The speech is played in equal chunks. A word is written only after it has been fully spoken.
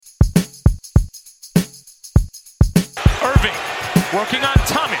Working on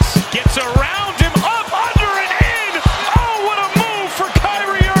Thomas. Gets around him, up, under, and in. Oh, what a move for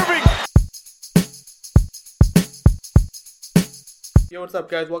Kyrie Irving. Yo, what's up,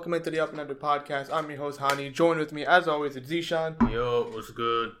 guys? Welcome into the Up and Under podcast. I'm your host, Hani. Joined with me, as always, it's Zeeshan. Yo, what's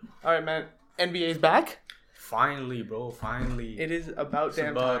good? All right, man. NBA's back. Finally, bro. Finally. It is about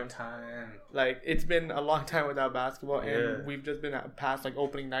damn time. Like, it's been a long time without basketball, and we've just been past, like,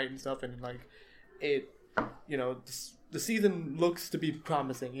 opening night and stuff, and, like, the season looks to be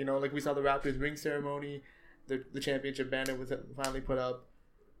promising, you know? Like, we saw the Raptors ring ceremony, the championship banner was finally put up.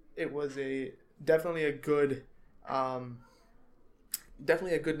 It was definitely a good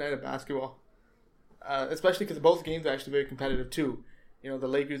night of basketball, especially because both games are actually very competitive, too. You know, the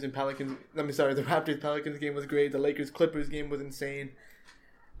Raptors Pelicans game was great. The Lakers Clippers game was insane.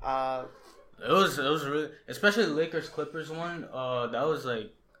 It was really, especially the Lakers Clippers one. That was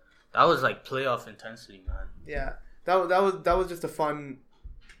like playoff intensity, man. Yeah, that was just a fun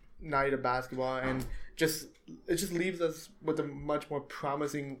night of basketball, and it just leaves us with a much more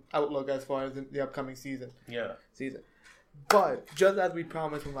promising outlook as far as the upcoming season. But just as we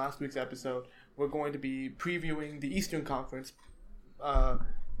promised from last week's episode, we're going to be previewing the Eastern Conference. And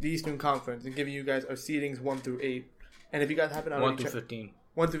giving you guys our seedings 1 through 8. And if you guys haven't already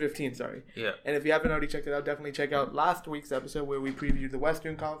 1 through 15, sorry. Yeah. And if you haven't already checked it out, definitely check out last week's episode where we previewed the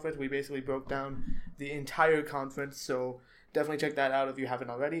Western Conference. We basically broke down the entire conference, so definitely check that out if you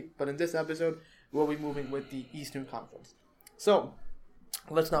haven't already. But in this episode, we'll be moving with the Eastern Conference. So,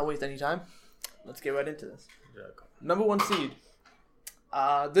 let's not waste any time. Let's get right into this. Exactly. Number 1 seed.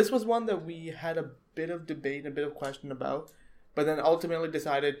 This was one that we had a bit of debate and a bit of question about, but then ultimately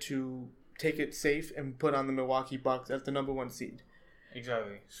decided to take it safe and put on the Milwaukee Bucks as the number 1 seed.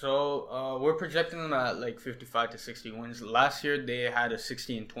 Exactly. So we're projecting them at like 55 to 60 wins. Last year they had a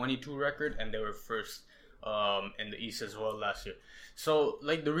 60-22 record, and they were first in the East as well last year. So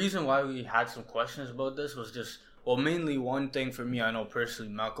like the reason why we had some questions about this was just, well, mainly one thing for me, I know personally,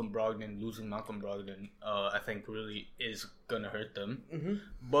 losing Malcolm Brogdon, I think really is gonna hurt them. Mm-hmm.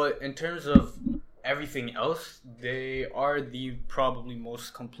 But in terms of everything else, they are the probably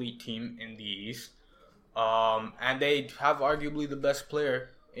most complete team in the East. And they have arguably the best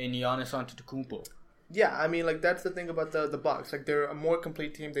player in Giannis Antetokounmpo. Yeah, I mean, like, that's the thing about the Bucks. Like, they're a more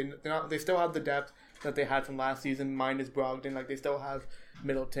complete team. They still have the depth that they had from last season, minus Brogdon. Like, they still have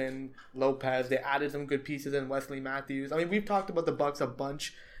Middleton, Lopez. They added some good pieces in Wesley Matthews. I mean, we've talked about the Bucks a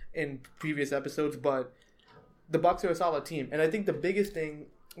bunch in previous episodes, but the Bucks are a solid team. And I think the biggest thing,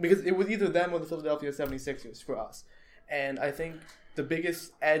 because it was either them or the Philadelphia 76ers for us. And I think the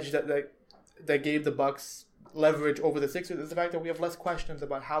biggest edge that gave the Bucks leverage over the Sixers is the fact that we have less questions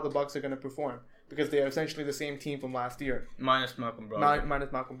about how the Bucks are going to perform, because they are essentially the same team from last year. Minus Malcolm Brogdon.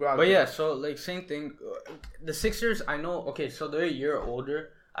 Minus Malcolm Brogdon. But yeah, so like same thing. The Sixers, I know, okay, so they're a year older.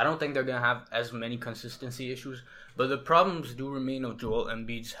 I don't think they're going to have as many consistency issues. But the problems do remain of Joel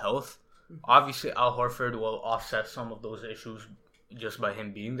Embiid's health. Obviously, Al Horford will offset some of those issues just by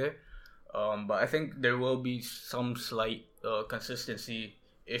him being there. But I think there will be some slight consistency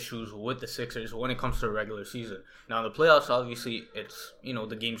issues with the Sixers when it comes to the regular season. Now, the playoffs, obviously, it's,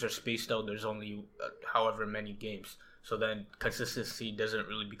 the games are spaced out. There's only however many games. So then consistency doesn't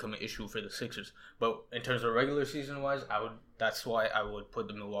really become an issue for the Sixers. But in terms of regular season-wise, that's why I would put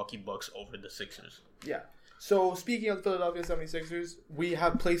the Milwaukee Bucks over the Sixers. Yeah. So, speaking of the Philadelphia 76ers, we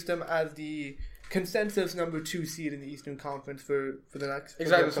have placed them as the consensus number 2 seed in the Eastern Conference for the next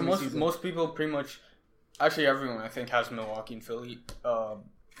season. Exactly. So most people pretty much, actually everyone I think has Milwaukee and Philly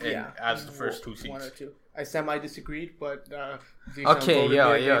as the first 2 seeds. 1 or 2. I semi-disagreed, but okay,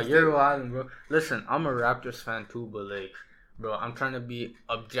 yeah, you're wild, bro. Listen, I'm a Raptors fan too, but like, bro, I'm trying to be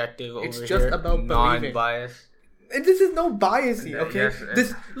objective over here. It's just about non-biased. This is no bias here, okay?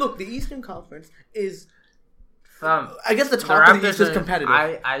 Yes, look, the Eastern Conference is. I guess the top of the East is competitive.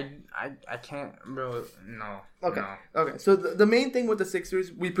 I can't, bro. No. Okay. No. Okay. So the main thing with the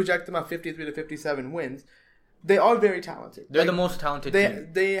Sixers, we project them at 53 to 57 wins. They are very talented. They're the most talented team.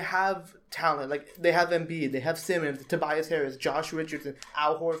 They have talent. Like, they have Embiid, they have Simmons, Tobias Harris, Josh Richardson,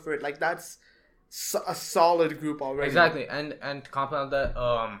 Al Horford. Like, that's a solid group already. Exactly. And to compound that,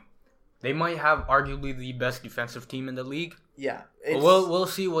 they might have arguably the best defensive team in the league. Yeah. We'll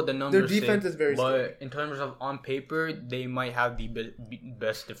see what the numbers say. Their defense is very strong. But in terms of on paper, they might have the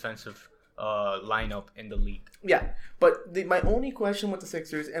best defensive lineup in the league. Yeah. But my only question with the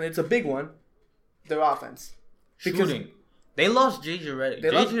Sixers, and it's a big one, their offense. Shooting. They lost JJ Redick. They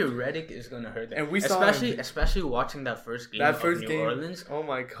JJ Redick is gonna hurt them, and we saw especially watching that first game of New Orleans. Oh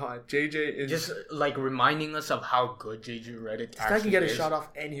my God, JJ is just like reminding us of how good JJ Redick. This guy can get a shot off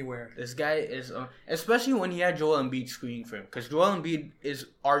anywhere. This guy is, especially when he had Joel Embiid screening for him, because Joel Embiid is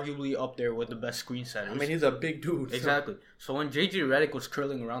arguably up there with the best screen setters. I mean, he's a big dude. Exactly. So when JJ Redick was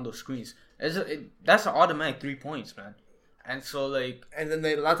curling around those screens, that's an automatic 3 points, man. And so, like... And then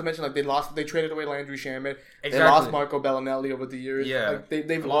not to mention, like, they traded away Landry Shamet. Exactly. They lost Marco Bellinelli over the years. Yeah. Like, they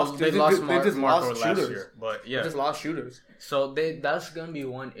just Marco lost last shooters. year. But, yeah. They just lost shooters. So, that's going to be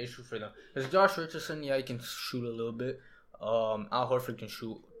one issue for them. Because Josh Richardson, yeah, he can shoot a little bit. Al Horford can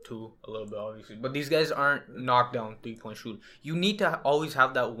shoot, too, a little bit, obviously. But these guys aren't knockdown 3-point shooters. You need to always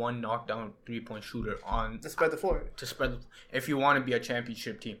have that one knockdown 3-point shooter on... To spread the floor. If you want to be a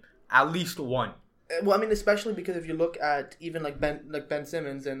championship team. At least one. Well, I mean, especially because if you look at even like Ben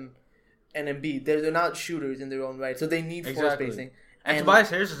Simmons and Embiid, they're not shooters in their own right, so they need floor spacing. And Tobias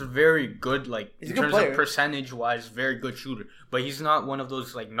Harris is a very good, like, in terms player. of percentage-wise, very good shooter. But he's not one of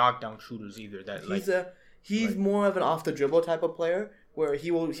those, like, knockdown shooters either. That He's more of an off-the-dribble type of player, where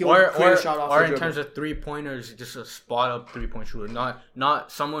he'll create a shot off the dribble. Or in terms of three-pointers, just a spot-up three-point shooter.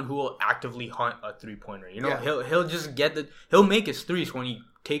 Not someone who will actively hunt a three-pointer. You know, yeah. He'll just he'll make his threes when he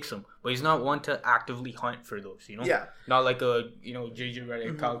takes them, but he's not one to actively hunt for those, you know? Yeah. Not like JJ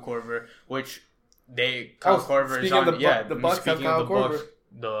Redick, Kyle Korver, which Kyle Korver is on, the Bucks have Kyle Korver.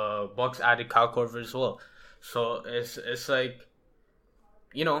 The Bucks added Kyle Korver as well. So it's like,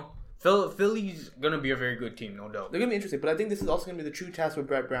 you know, Philly's gonna be a very good team, no doubt. They're gonna be interesting, but I think this is also gonna be the true test with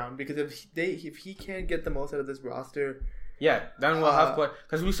Brett Brown, because if he can't get the most out of this roster, yeah, then we'll have questions,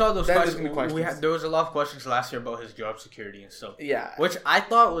 because we saw those questions. There was a lot of questions last year about his job security and stuff. Yeah, which I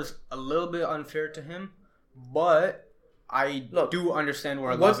thought was a little bit unfair to him, but I do understand where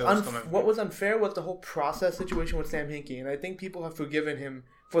a lot of it was coming from. What was unfair was the whole process situation with Sam Hinkie, and I think people have forgiven him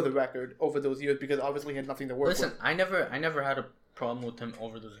for the record over those years because obviously he had nothing to work with. Listen, I never had a problem with him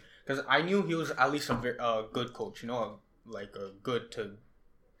over those, because I knew he was at least a good coach, you know, like a good to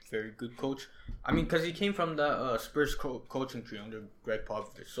very good coach. I mean, because he came from the Spurs coaching tree under Greg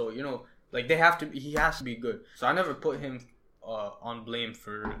Popovich, so you know, like he has to be good. So I never put him on blame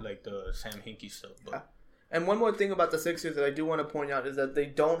for like the Sam Hinkie stuff. But. Yeah. And one more thing about the Sixers that I do want to point out is that they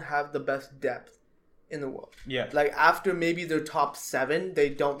don't have the best depth in the world. Yeah. Like after maybe their top 7, they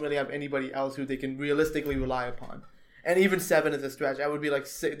don't really have anybody else who they can realistically rely upon. And even 7 is a stretch. I would be like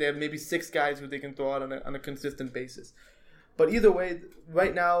they have maybe 6 guys who they can throw out on a consistent basis. But either way,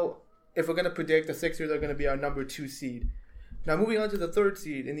 right now, if we're going to predict, the Sixers are going to be our number 2 seed. Now, moving on to the 3rd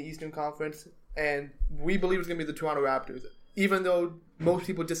seed in the Eastern Conference, and we believe it's going to be the Toronto Raptors. Even though most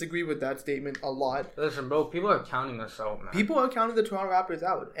people disagree with that statement a lot. Listen, bro, people are counting us out, man. People are counting the Toronto Raptors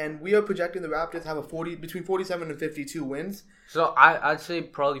out. And we are projecting the Raptors have between 47 and 52 wins. So, I'd say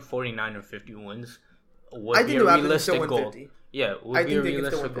probably 49 or 50 wins would be a realistic goal. 50. Yeah, would be a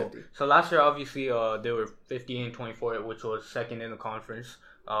realistic goal. So last year, obviously, they were 58-24, which was second in the conference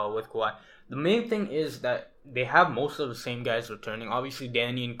with Kawhi. The main thing is that they have most of the same guys returning. Obviously,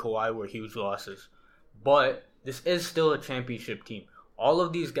 Danny and Kawhi were huge losses, but this is still a championship team. All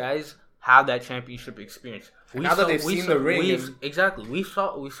of these guys have that championship experience. Now that they've seen the ring, exactly. We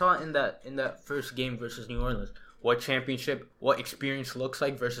saw in that first game versus New Orleans what experience looks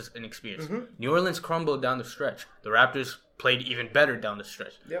like versus inexperience. Mm-hmm. New Orleans crumbled down the stretch. The Raptors played even better down the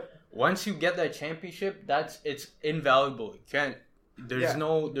stretch. Yep. Once you get that championship, it's invaluable. You can't. There's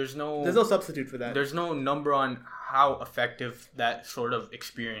no substitute for that. There's no number on how effective that sort of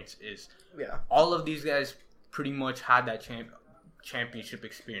experience is. Yeah. All of these guys pretty much had that championship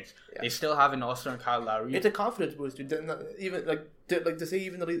experience. Yeah. They still have an all-star Kyle Lowry. It's a confidence booster. Even to say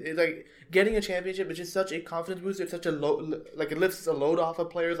even like getting a championship is just such a confidence booster. It's such a load, like it lifts a load off of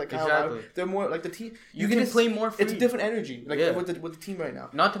players like Kyle Lowry. They're more like the team. You can just play more free. It's a different energy with the team right now.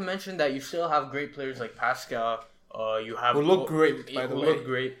 Not to mention that you still have great players like Pascal. You have who look great. By the way, look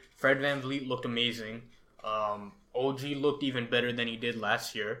great. Fred VanVleet looked amazing. OG looked even better than he did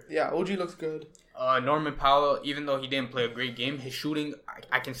last year. Yeah, OG looks good. Norman Powell, even though he didn't play a great game, his shooting,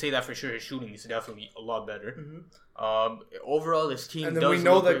 I can say that for sure, his shooting is definitely a lot better. Mm-hmm. Overall, this team and then we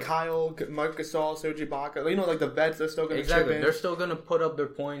know that Kyle, Marc Gasol, Serge Ibaka, like the vets, they're still going to chip in. They're still going to put up their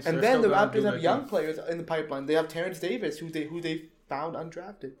points. And then the Raptors have young players in the pipeline. They have Terrence Davis, who they found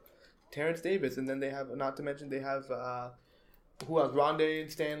undrafted. Terrence Davis, and then they have, not to mention, they have, who else? Rondé and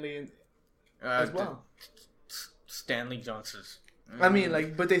Stanley as well. Stanley Johnson's. I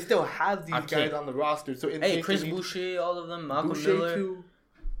mean, but they still have these guys on the roster. So Chris Boucher, all of them, Malcolm Boucher Miller. Too.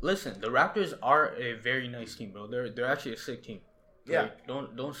 Listen, the Raptors are a very nice team, bro. They're actually a sick team. Yeah.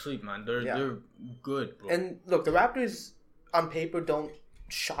 Don't sleep, man. They're good, bro. And look, the Raptors on paper don't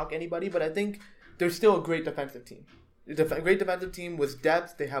shock anybody, but I think they're still a great defensive team. Great defensive team with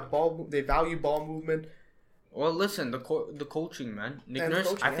depth. They have ball. They value ball movement. Well, listen, the coaching, man. Nick And the Nurse.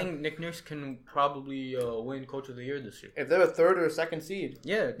 coaching, I think Nick Nurse can probably win Coach of the Year this year. If they're a third or a second seed,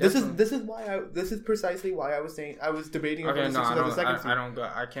 Yeah, this definitely. is precisely why I was saying I was debating Okay, the no, Sixers as a second seed.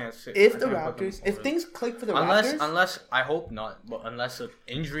 I can't say. If I the can't put them Raptors, if over things click for the unless Raptors, unless I hope not, but unless an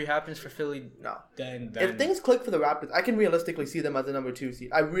injury happens for Philly, no. then If things click for the Raptors, I can realistically see them as the number 2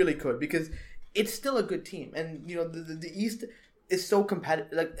 seed. I really could, because it's still a good team, and the East is so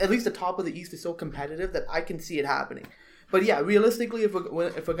competitive. Like, at least the top of the East is so competitive that I can see it happening. But yeah, realistically, if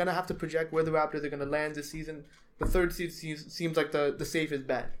we're gonna have to project where the Raptors are gonna land this season, the 3rd seed seems like the safest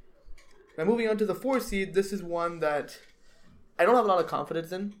bet. Now moving on to the 4th seed, this is one that I don't have a lot of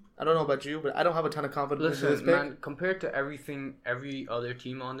confidence in. I don't know about you, but I don't have a ton of confidence in this pick. Man, compared to every other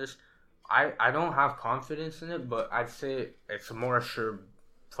team on this, I don't have confidence in it, but I'd say it's a more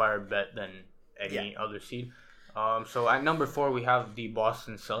surefire bet than any other seed. So at number 4 we have the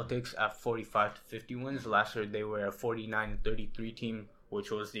Boston Celtics at 45-50 wins. Last year they were a 49-33 team,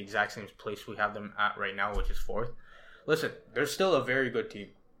 which was the exact same place we have them at right now, which is 4th. Listen, they're still a very good team.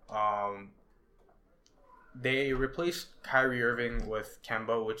 They replaced Kyrie Irving with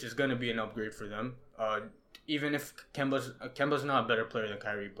Kemba, which is going to be an upgrade for them. Even if Kemba's not a better player than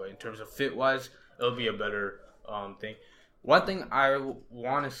Kyrie, but in terms of fit wise, it'll be a better thing. One thing I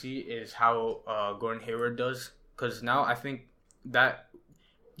want to see is how Gordon Hayward does, because now I think that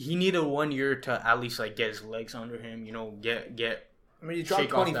he needed 1 year to at least like get his legs under him. Get. I mean, he dropped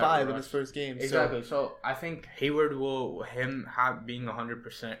 25 in his first game. Exactly. So I think Hayward being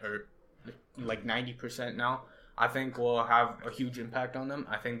 100% or like 90% now, I think will have a huge impact on them.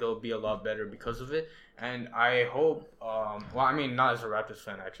 I think they'll be a lot better because of it. And I hope, not as a Raptors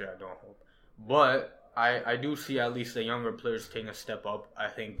fan, actually, I don't hope. But I do see at least the younger players taking a step up. I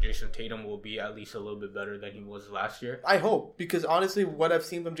think Jason Tatum will be at least a little bit better than he was last year. I hope, because honestly, what I've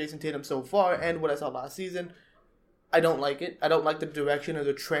seen from Jason Tatum so far and what I saw last season, I don't like it. I don't like the direction or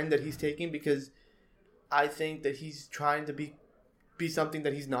the trend that he's taking, because I think that he's trying to be something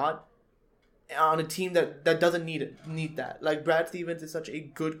that he's not on a team that doesn't need that. Like, Brad Stevens is such a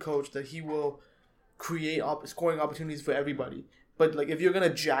good coach that he will create scoring opportunities for everybody. But like, if you're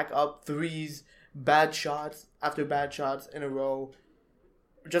gonna jack up threes, bad shots after bad shots in a row,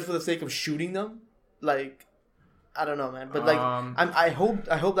 just for the sake of shooting them, like, I don't know, man. But like, I hope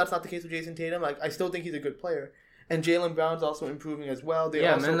that's not the case with Jason Tatum. Like, I still think he's a good player. And Jaylen Brown's also improving as well.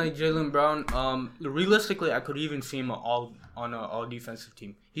 Like Jaylen Brown. Realistically, I could even see him on an all defensive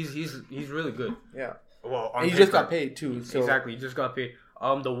team. He's really good. Yeah. Well, and he just got paid too. So. Exactly, he just got paid.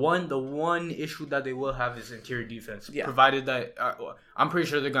 The one issue that they will have is interior defense. Yeah. Provided that I'm pretty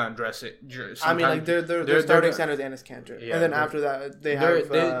sure they're gonna address it. I mean, like their starting center is Enes Kanter, and then after that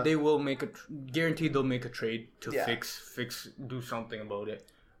they will make guaranteed they'll make a trade to do something about it.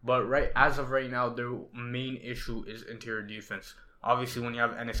 But as of right now, their main issue is interior defense. Obviously, when you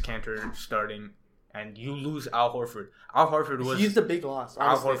have Enes Kanter starting and you lose Al Horford. He's the big loss,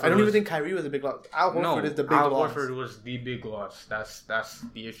 honestly. I don't even think Kyrie was a big loss. Al Horford is the big loss. Al Horford was the big loss. That's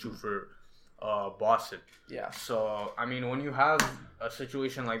the issue for Boston. Yeah. So, I mean, when you have a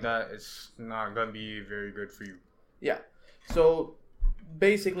situation like that, it's not going to be very good for you. Yeah. So,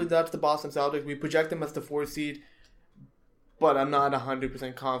 basically, that's the Boston Celtics. We project them as the 4th seed. But I'm not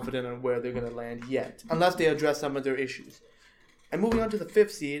 100% confident on where they're going to land yet, unless they address some of their issues. And moving on to the 5th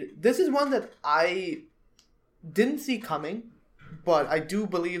seed, this is one that I didn't see coming, but I do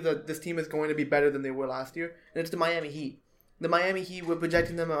believe that this team is going to be better than they were last year, and it's the Miami Heat. The Miami Heat, we're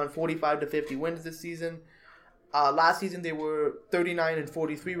projecting them on 45-50 wins this season. Last season, they were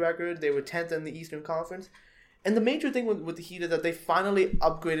 39-43 record. They were 10th in the Eastern Conference. And the major thing with the Heat is that they finally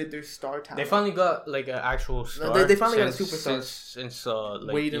upgraded their star talent. They finally got like an actual star. They finally got a superstar since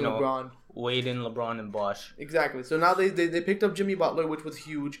Wade and LeBron. Wade and LeBron and Bosh. Exactly. So now they picked up Jimmy Butler, which was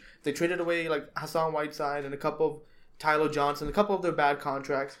huge. They traded away like Hassan Whiteside and a couple of Tyler Johnson, a couple of their bad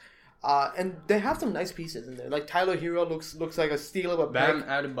contracts. And they have some nice pieces in there. Like Tyler Hero looks like a steal of a Bam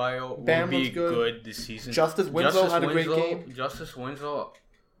Adebayo will be good this season. Justice Winslow had a great game. Justice Winslow,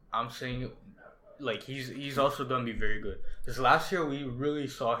 I'm saying, like he's also gonna be very good. Because last year we really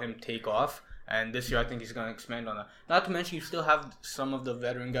saw him take off, and this year I think he's gonna expand on that. Not to mention you still have some of the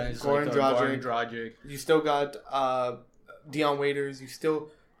veteran guys Goran Dragic. You still got Dion Waiters. You still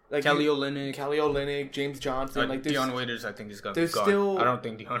like Kelly Olynyk, James Johnson. Dion Waiters, I think is gonna be gone. I don't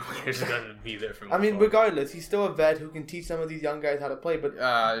think Dion Waiters is gonna be there for. Regardless, he's still a vet who can teach some of these young guys how to play. But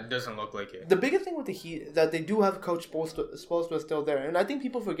it doesn't look like it. The biggest thing with the Heat is that they do have Coach Spoelstra still there, and I think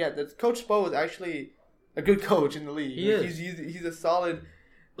people forget that Coach Spo is actually a good coach in the league. He is. He's a solid.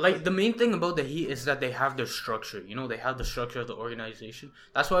 Like, the main thing about the Heat is that they have their structure. You know, they have the structure of the organization.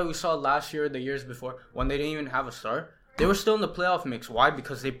 That's why we saw last year, the years before, when they didn't even have a star, they were still in the playoff mix. Why?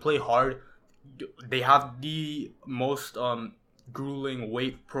 Because they play hard. They have the most grueling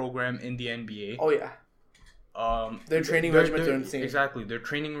weight program in the NBA. Oh yeah. Their training regimens are insane. Exactly, their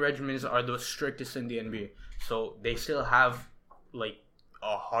training regimens are the strictest in the NBA. So they still have like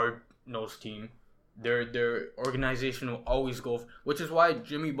a hard-nosed team. Their organization will always go, which is why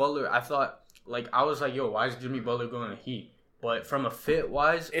Jimmy Butler. I was like, yo, why is Jimmy Butler going to Heat? But from a fit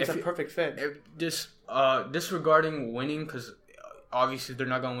wise, it's a perfect fit. Disregarding winning, because obviously they're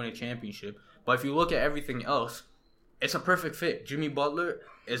not going to win a championship. But if you look at everything else, it's a perfect fit. Jimmy Butler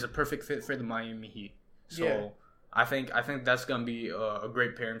is a perfect fit for the Miami Heat. So yeah. I think that's gonna be a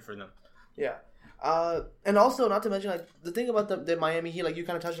great pairing for them. Yeah. And also, not to mention, like, the thing about the Miami Heat, like you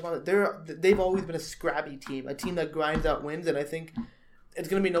kind of touched upon it, they've always been a scrappy team, a team that grinds out wins, and I think it's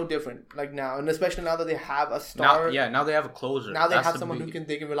gonna be no different, like now, and especially now that they have a star. Now they have a closer. Now they have someone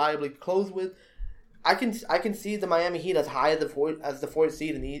they can reliably close with. I can see the Miami Heat as high as the fourth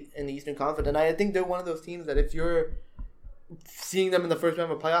seed in the Eastern Conference, and I think they're one of those teams that if you're seeing them in the first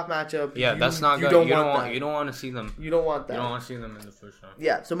round of a playoff matchup, that's not good. You don't want to see them. You don't want that. You don't want to see them in the first round.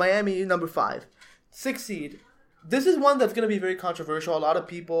 Yeah. So Miami, number 5, 6th seed. This is one that's going to be very controversial. A lot of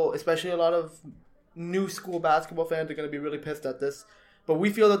people, especially a lot of new school basketball fans, are going to be really pissed at this. But we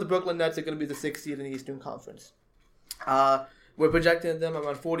feel that the Brooklyn Nets are going to be the 6th seed in the Eastern Conference. We're projecting them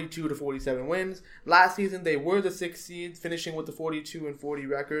around 42 to 47 wins. Last season, they were the 6th seed, finishing with the 42-40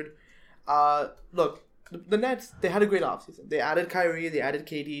 record. Look, the Nets, they had a great offseason. They added Kyrie, they added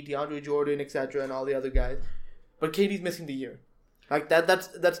KD, DeAndre Jordan, etc., and all the other guys. But KD's missing the year. Like that's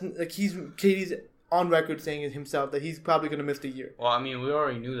like KD's on record saying it himself that he's probably going to miss the year. Well, I mean, we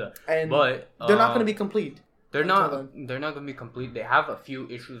already knew that. But they're not going to be complete. They're not going to be complete. They have a few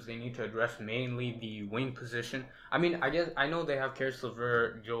issues they need to address, mainly the wing position. I mean, I know they have Karis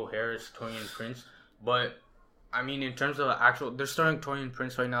LeVert, Joe Harris, Taurean Prince, but I mean, in terms of they're starting Taurean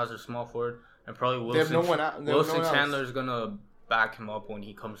Prince right now as a small forward, and probably Wilson. Wilson Chandler is gonna back him up when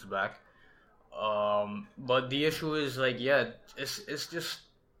he comes back. But the issue is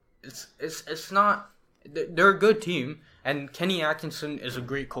it's not. They're a good team, and Kenny Atkinson is a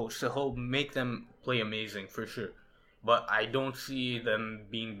great coach, so he'll make them play amazing for sure. But I don't see them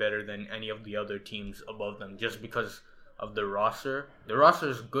being better than any of the other teams above them just because of the roster. The roster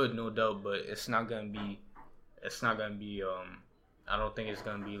is good, no doubt, but it's not gonna be. I don't think it's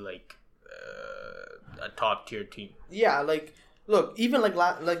gonna be like a top tier team. Yeah, like look, even like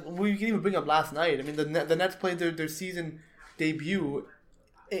we can even bring up last night. I mean, the Nets played their season debut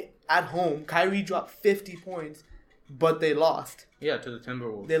at home. Kyrie dropped 50 points, but they lost. Yeah, to the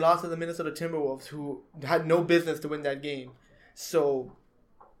Timberwolves. They lost to the Minnesota Timberwolves, who had no business to win that game. So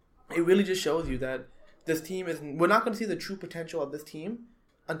it really just shows you that this team is. We're not going to see the true potential of this team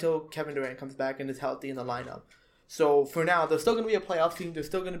until Kevin Durant comes back and is healthy in the lineup. So for now, they're still going to be a playoff team. They're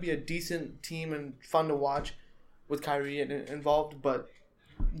still going to be a decent team and fun to watch with Kyrie involved, but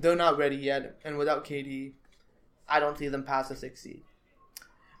they're not ready yet. And without KD, I don't see them past the 6th seed.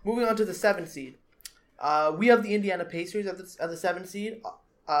 Moving on to the 7th seed. We have the Indiana Pacers at the 7th seed.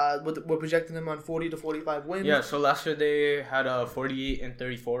 We're projecting them on 40 to 45 wins. Yeah, so last year they had a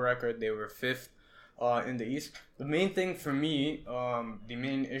 48-34 record. They were 5th in the East. The main thing for me, the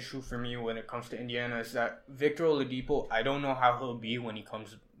main issue for me when it comes to Indiana is that Victor Oladipo, I don't know how he'll be when he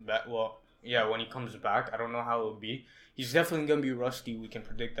comes back. Well, yeah, when he comes back, I don't know how he'll be. He's definitely going to be rusty. We can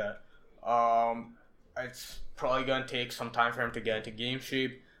predict that. It's probably going to take some time for him to get into game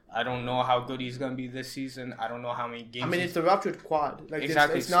shape. I don't know how good he's going to be this season. I don't know how many games. I mean, it's a ruptured quad. Like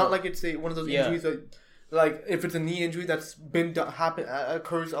exactly. It's not like it's one of those injuries that, like, if it's a knee injury that's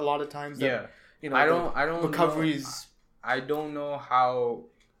occurs a lot of times. That, you know, I don't recoveries. I don't know how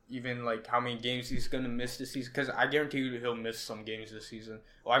how many games he's going to miss this season, because I guarantee you he'll miss some games this season.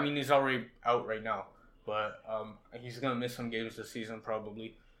 Well, I mean, he's already out right now, but he's going to miss some games this season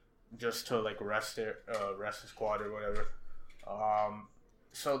probably just to rest his quad or whatever.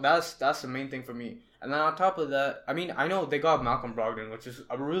 So that's the main thing for me. And then on top of that, I mean, I know they got Malcolm Brogdon, which is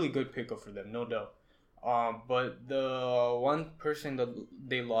a really good pickup for them, no doubt. But the one person that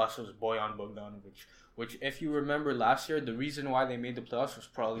they lost was Bojan Bogdanovic, which, if you remember last year, the reason why they made the playoffs was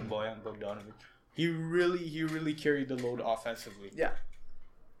probably Bojan Bogdanovic. He really carried the load offensively. Yeah.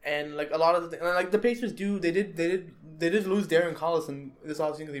 And a lot of the Pacers they did lose Darren Collison this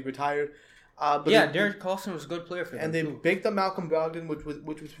offseason because he retired. But Derek Collison was a good player for them. And they picked up Malcolm Brogdon, which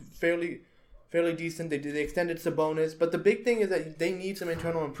was fairly decent. They extended Sabonis, but the big thing is that they need some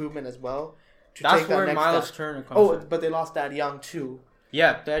internal improvement as well. to That's take that where next Miles step. Turner comes Oh, in. but they lost Thad Young too.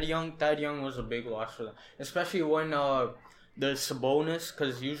 Yeah, Thad Young was a big loss for them, especially when the Sabonis,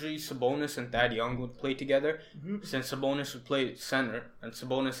 because usually Sabonis and Thad Young would play together. Mm-hmm. Since Sabonis would play center, and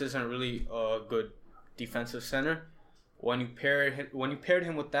Sabonis isn't really a good defensive center. When you paired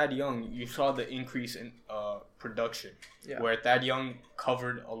him with Thad Young, you saw the increase in production, where Thad Young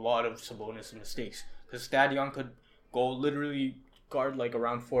covered a lot of Sabonis' mistakes, because Thad Young could go literally guard like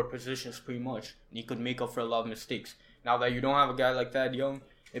around 4 positions pretty much, and he could make up for a lot of mistakes. Now that you don't have a guy like Thad Young,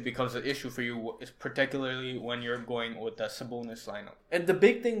 it becomes an issue for you, particularly when you're going with the Sabonis lineup. And the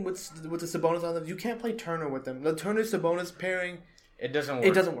big thing with the Sabonis lineup, you can't play Turner with them. The Turner Sabonis pairing, it doesn't work.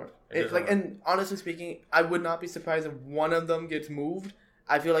 It doesn't work. Work. And honestly speaking, I would not be surprised if one of them gets moved.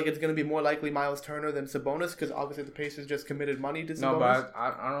 I feel like it's going to be more likely Miles Turner than Sabonis, because obviously the Pacers just committed money to Sabonis. No, but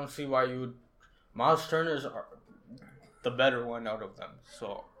I don't see why you would. Miles Turner's the better one out of them.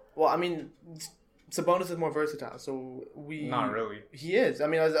 So. Well, I mean, Sabonis is more versatile, so Not really. He is. I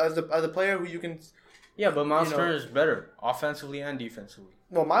mean, as a player who you can. Yeah, but Miles Turner is better offensively and defensively.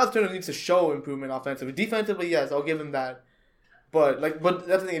 Well, Miles Turner needs to show improvement offensively. Defensively, yes, I'll give him that. But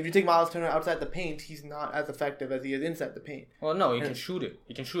that's the thing. If you take Miles Turner outside the paint, he's not as effective as he is inside the paint. Well, no, he can shoot it.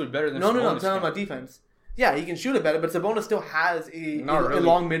 He can shoot it better than No, Sabonis. I'm talking about defense. Yeah, he can shoot it better, but Sabonis still has a really.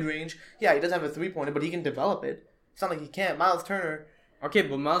 long mid-range. Yeah, he doesn't have a three-pointer, but he can develop it. It's not like he can't. Miles Turner. Okay,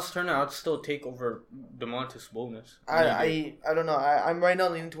 but Miles Turner, I'd still take over Domantas Sabonis. I don't know. I'm right now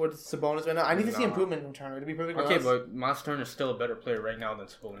leaning towards Sabonis right now. I need to see improvement in Turner, to be perfectly honest. Okay, but Miles Turner is still a better player right now than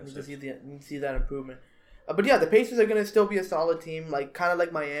Sabonis. I need to see that improvement. But yeah, the Pacers are going to still be a solid team, like kind of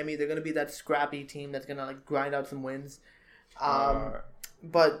like Miami. They're going to be that scrappy team that's going to like grind out some wins.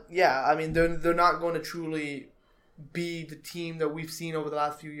 But yeah, I mean, they're not going to truly be the team that we've seen over the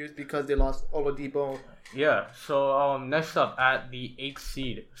last few years because they lost Oladipo. Yeah. So next up at the 8th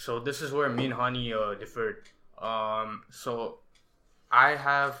seed. So this is where me and Hani differed. So I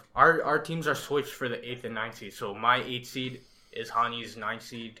have our teams are switched for the 8th and 9th seed. So my 8th seed is Hani's 9th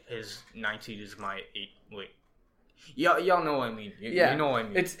seed. His 9th seed is my 8th. Wait. Y'all know what I mean. You know what I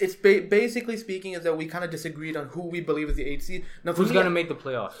mean. It's basically speaking is that we kind of disagreed on who we believe is the 8th seed. Now, who's going to make the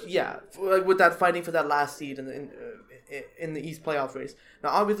playoffs? Yeah, like with that fighting for that last seed in the East playoff race. Now,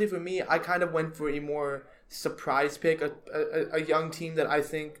 obviously for me, I kind of went for a more surprise pick, a young team that I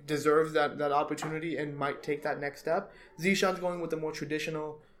think deserves that opportunity and might take that next step. Zeeshan's going with a more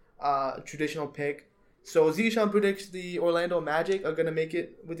traditional pick. So Zeeshan predicts the Orlando Magic are going to make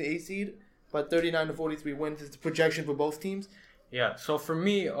it with the 8th seed, but 39-43 wins is the projection for both teams. Yeah, so for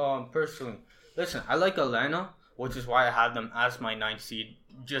me, personally, listen, I like Atlanta, which is why I have them as my 9th seed,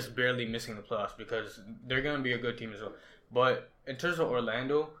 just barely missing the playoffs because they're going to be a good team as well. But in terms of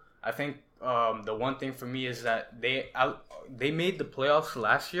Orlando, I think the one thing for me is that they made the playoffs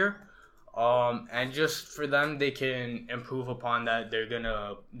last year, and just for them, they can improve upon that.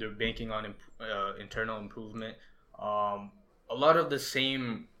 They're banking on internal improvement. A lot of the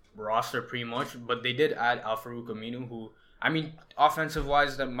same roster pretty much, but they did add Al-Farouq Aminu, who, I mean, offensive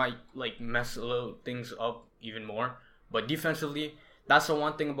wise, that might like mess a little things up even more. But defensively, that's the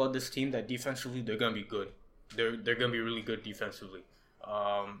one thing about this team, that defensively they're gonna be good. They're gonna be really good defensively.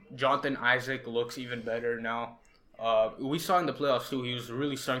 Jonathan Isaac looks even better now. We saw in the playoffs too, he was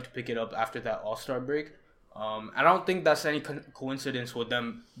really starting to pick it up after that All-Star break. I don't think that's any coincidence with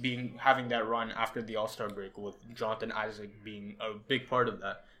them having that run after the All-Star break, with Jonathan Isaac being a big part of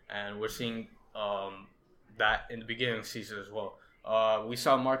that. And we're seeing that in the beginning of the season as well. We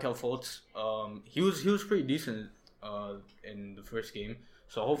saw Markelle Fultz. He was pretty decent in the first game.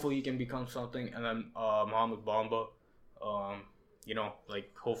 So hopefully he can become something. And then Mohamed Bamba,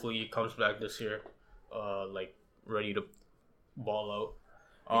 hopefully he comes back this year, ready to ball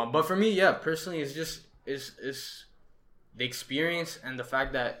out. But for me, personally, it's just is the experience and the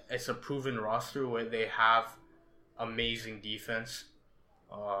fact that it's a proven roster where they have amazing defense.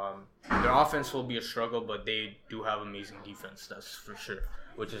 Their offense will be a struggle, but they do have amazing defense, that's for sure.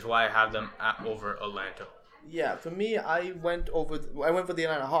 Which is why I have them over Atlanta. Yeah, for me, I went for the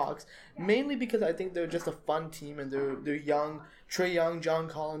Atlanta Hawks mainly because I think they're just a fun team and they're young. Trae Young, John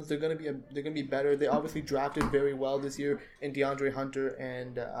Collins, they're gonna be better. They obviously drafted very well this year in DeAndre Hunter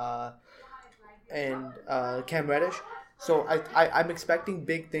and Cam Reddish. So I'm expecting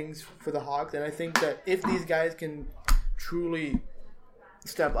big things for the Hawks, and I think that if these guys can truly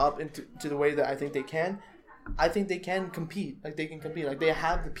step up into the way that I think they can compete. Like they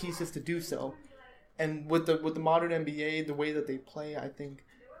have the pieces to do so. And with the modern NBA, the way that they play, I think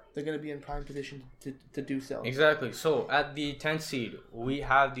they're going to be in prime position to do so. Exactly. So at the 10th seed, we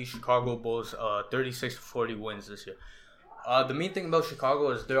have the Chicago Bulls 36-40 wins this year. The main thing about Chicago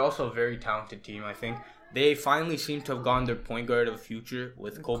is they're also a very talented team. I think they finally seem to have gotten their point guard of the future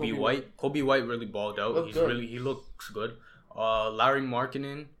with Kobe White. Kobe White really balled out. He looks good. Larry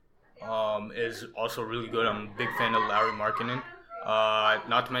Markkinen is also really good. I'm a big fan of Larry Markkinen.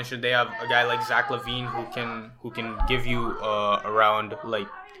 Not to mention they have a guy like Zach LaVine who can give you around like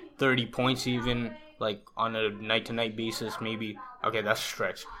 30 points even like on a night to night basis maybe. Okay, that's a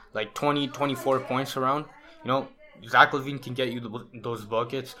stretch. Like 20, 24 points around. You know, Zach LaVine can get you those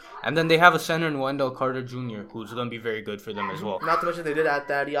buckets. And then they have a center in Wendell Carter Jr. who's going to be very good for them as well. Not to mention they did add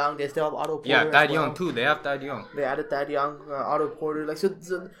Thad Young. They still have Otto Porter. Yeah, Thad Young too. They have Thad Young. They added Thad Young, Otto Porter. Like so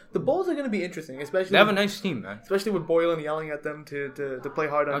the Bulls are going to be interesting, especially they have a nice team, man. Especially with Boylan yelling at them to play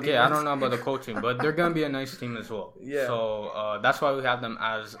hard on defense. I don't know about the coaching, but they're going to be a nice team as well. Yeah. So that's why we have them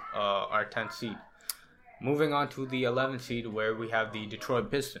as our 10th seed. Moving on to the 11th seed where we have the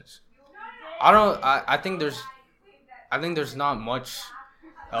Detroit Pistons. I think there's not much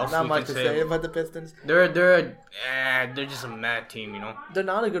else not we much can to say about the Pistons. They're just a mad team, you know. They're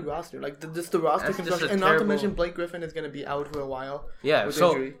not a good roster. Like the roster construction, and not to mention Blake Griffin is going to be out for a while. Yeah, with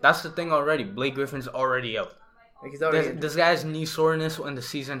so injury. That's the thing already. Blake Griffin's already out. Like he's already this guy's knee soreness when the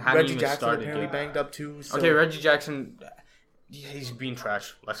season hadn't Reggie even Jackson started. apparently banged up too. So. Okay, Reggie Jackson, he's being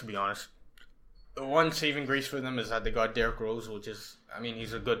trash. Let's be honest. The one saving grace for them is that they got Derrick Rose, which is, I mean,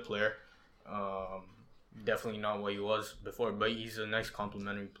 he's a good player. Definitely not what he was before, but he's a nice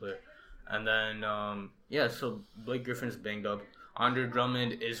complimentary player. And then, so Blake Griffin's banged up. Andre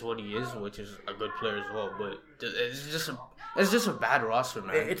Drummond is what he is, which is a good player as well. But it's just a bad roster,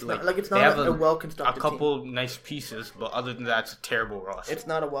 man. It's not a well constructed. A couple nice pieces, but other than that, it's a terrible roster. It's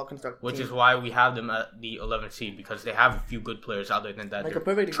not a well constructed. Which is why we have them at the 11th seed, because they have a few good players. Other than that, like a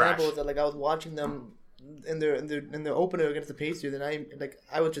perfect example is that like I was watching them in their opener against the Pacers, and I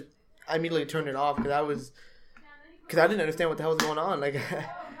immediately turned it off because I didn't understand what the hell was going on. Like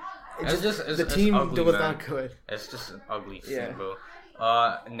the team ugly, was man. not good. It's just an ugly team, bro.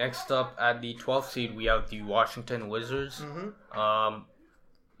 Next up at the 12th seed, we have the Washington Wizards. Mm-hmm.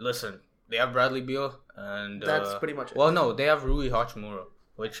 Listen, they have Bradley Beal, and that's pretty much it. Well, no, they have Rui Hachimura,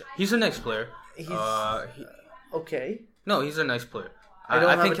 which he's a nice player. Okay. No, he's a nice player.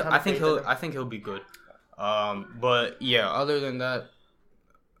 I think he'll be good. But yeah, other than that,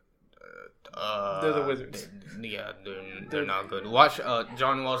 they're the Wizards. They're not good.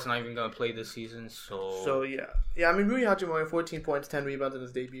 John Wall's not even gonna play this season, so yeah. I mean, Rui Hachimura 14 points, 10 rebounds in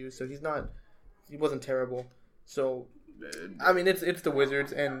his debut, so he wasn't terrible. So I mean, it's the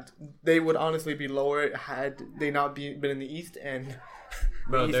Wizards, and they would honestly be lower had they not been in the East. And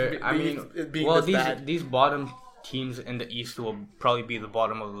bro, these bottom teams in the East will probably be the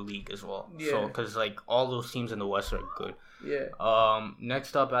bottom of the league as well. Yeah. So because like all those teams in the West are good. Yeah.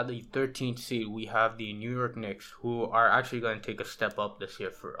 Next up at the 13th seed, we have the New York Knicks, who are actually going to take a step up this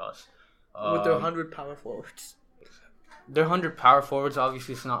year for us. With their 100 power forwards. Their 100 power forwards,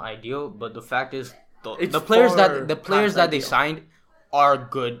 obviously, it's not ideal, but the fact is, the players that they signed are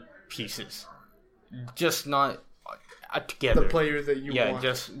good pieces, just not together. The players that you want.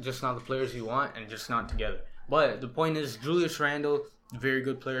 Yeah, just not the players you want, and just not together. But the point is, Julius Randle, very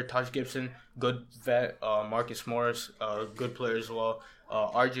good player. Taj Gibson, good vet. Marcus Morris, good player as well.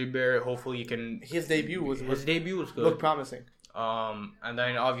 RJ Barrett, hopefully he can. His debut was good. Looked promising. And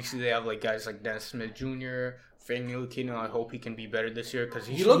then obviously they have like guys like Dennis Smith Jr., Frank Ntilikina. I hope he can be better this year because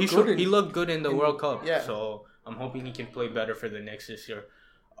he looked good in the World Cup. Yeah. So I'm hoping he can play better for the Knicks this year.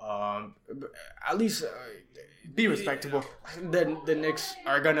 At least be respectable. The Knicks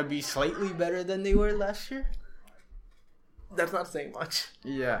are gonna be slightly better than they were last year. That's not saying much.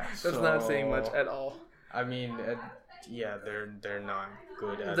 Yeah, that's not saying much at all. I mean, they're not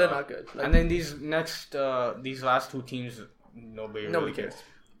good at all. They're not good. And then these last two teams, nobody cares.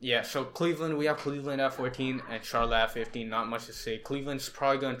 Yeah, so Cleveland, we have Cleveland at 14 and Charlotte at 15. Not much to say. Cleveland's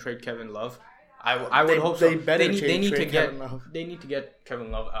probably gonna trade Kevin Love. I would hope so. They need to get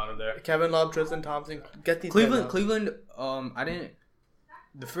Kevin Love out of there. Kevin Love, Tristan Thompson, get these. Cleveland.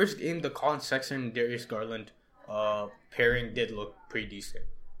 The first game, the Colin Sexton, Darius Garland pairing did look pretty decent,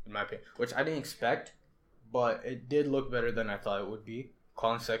 in my opinion, which I didn't expect, but it did look better than I thought it would be.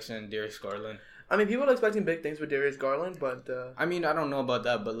 Colin Sexton and Darius Garland. I mean, people are expecting big things with Darius Garland, but I mean, I don't know about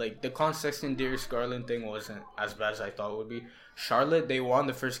that, but like the Colin Sexton Darius Garland thing wasn't as bad as I thought it would be. Charlotte, they won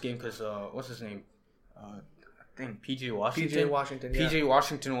the first game because what's his name? I think PJ Washington. PJ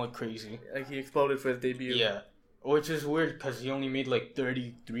Washington went crazy. Like he exploded for his debut. Yeah, which is weird because he only made like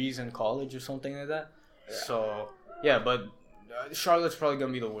 33s in college or something like that. Yeah. So yeah, but Charlotte's probably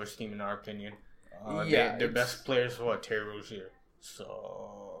gonna be the worst team in our opinion. Their best players are Terry Rozier.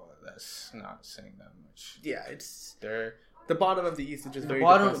 So that's not saying that much. Yeah, The bottom of the East is just the very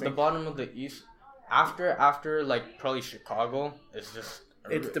bottom. depressing. The bottom of the East, after like probably Chicago, is just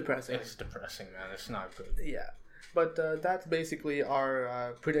It's depressing. It's depressing, man. It's not good. Yeah. But that's basically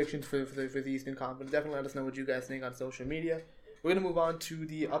our predictions for the Eastern Conference. Definitely let us know what you guys think on social media. We're going to move on to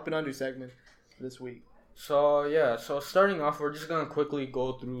the Up and Under segment this week. So, yeah. So, starting off, we're just going to quickly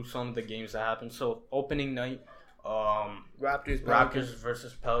go through some of the games that happened. So, opening night, Raptors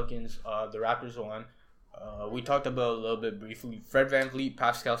versus Pelicans. The Raptors won. We talked about it a little bit briefly. Fred VanVleet,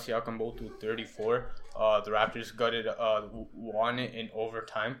 Pascal Siakam both with 34. The Raptors won it in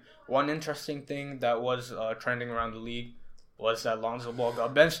overtime. One interesting thing that was trending around the league was that Lonzo Ball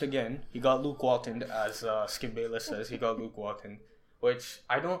got benched again. He got Luke Walton, as Skip Bayless says. He got Luke Walton, which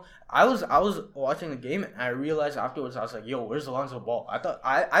I was watching the game and I realized afterwards, I was like, yo, where's Lonzo Ball? I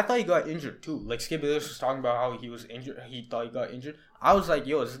thought he got injured too. Like Skip Bayless was talking about how he was injured. He thought he got injured. I was like,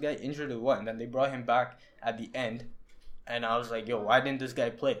 yo, is this guy injured or what? And then they brought him back at the end, and I was like, yo, why didn't this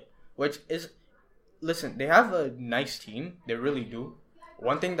guy play? Which is, listen, they have a nice team. They really do.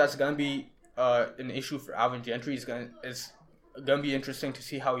 One thing that's gonna be an issue for Alvin Gentry is gonna be interesting to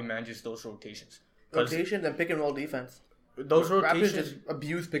see how he manages those rotations. Rotations and pick and roll defense. Those rotations Raptors just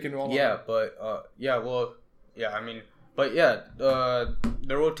abuse pick and roll. Yeah, but the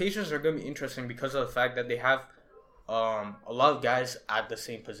rotations are gonna be interesting because of the fact that they have a lot of guys at the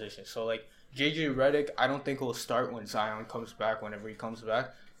same position. So like JJ Redick, I don't think will start when Zion comes back. Whenever he comes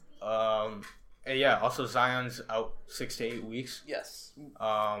back, and yeah, also Zion's out 6 to 8 weeks. Yes.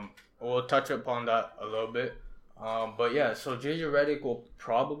 We'll touch upon that a little bit. But yeah, so JJ Redick will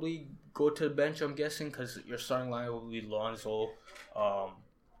probably go to the bench, I'm guessing, because your starting line will be Lonzo,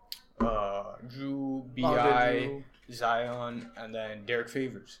 Drew, B.I., Zion, and then Derek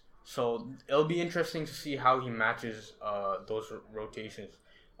Favors. So it'll be interesting to see how he matches those rotations.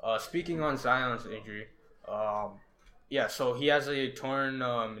 Speaking on Zion's injury, so he has a torn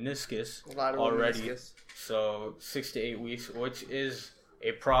meniscus already. Meniscus. So 6 to 8 weeks, which is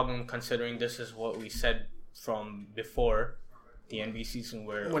a problem considering this is what we said from before the NBA season,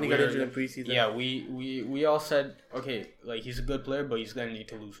 where when he got injured in preseason. Yeah, we all said, okay, like he's a good player, but he's gonna need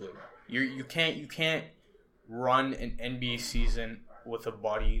to lose weight. You can't run an NBA season with a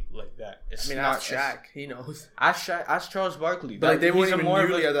body like that. Ask Shaq. He knows. Ask Charles Barkley. But they weren't even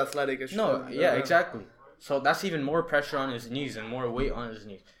nearly as athletic as No, yeah, exactly. So that's even more pressure on his knees and more weight on his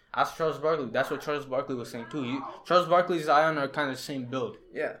knees. Ask Charles Barkley. That's what Charles Barkley was saying too. Charles Barkley and Zion are kind of the same build.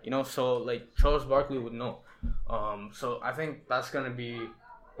 Yeah. So like Charles Barkley would know. So I think that's gonna be.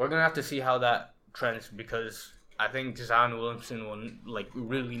 We're gonna have to see how that trends because I think Zion Williamson will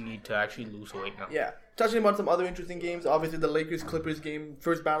really need to actually lose weight now. Yeah. Touching about some other interesting games, obviously the Lakers-Clippers game,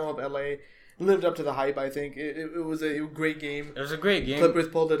 first battle of LA, lived up to the hype. I think it was a great game. It was a great game. Clippers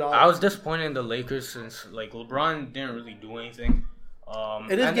pulled it off. I was disappointed in the Lakers since LeBron didn't really do anything.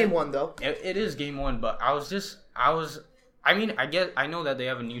 It is game one though. It is game one, but I know that they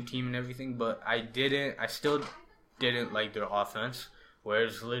have a new team and everything, but I still didn't like their offense. Where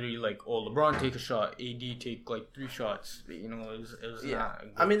it's literally LeBron take a shot, AD take 3 shots. It was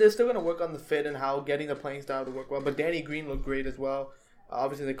not good. They're still gonna work on the fit and how getting the playing style to work well. But Danny Green looked great as well.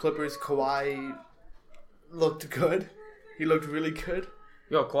 Obviously the Clippers, Kawhi looked good. He looked really good.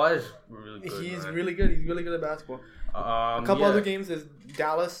 Yo, Kawhi is really good. He's really good. He's really good at basketball. A couple other games is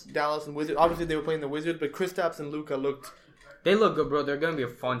Dallas and Wizards. Obviously they were playing the Wizards, but Kristaps and Luka looked. They look good, bro. They're gonna be a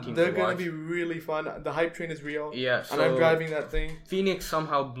fun team. They're gonna be really fun. The hype train is real. Yeah, and I'm driving that thing. Phoenix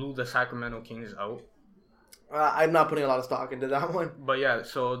somehow blew the Sacramento Kings out. I'm not putting a lot of stock into that one. But yeah,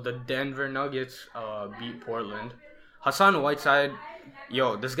 so the Denver Nuggets beat Portland. Hassan Whiteside,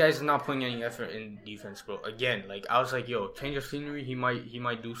 yo, this guy's not putting any effort in defense, bro. Again, I was like, yo, change of scenery. He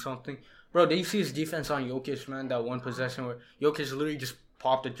might do something, bro. Did you see his defense on Jokic, man? That one possession where Jokic literally just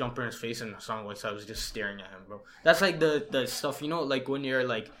popped a jumper in his face and Hassan Whiteside was just staring at him, bro. That's the stuff, when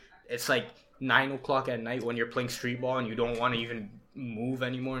you're it's 9 o'clock at night when you're playing street ball and you don't want to even move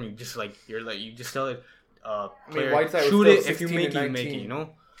anymore and you just you just tell it player, Whiteside shoot it if you make it, you make it,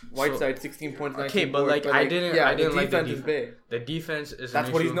 Whiteside 16 points, 19 okay, but boards, I didn't like the defense. Is big. The defense is that's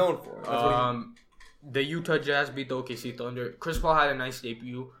what he's known for. The Utah Jazz beat the OKC Thunder. Chris Paul had a nice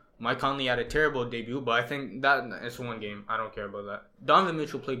debut. Mike Conley had a terrible debut, but I think that it's one game. I don't care about that. Donovan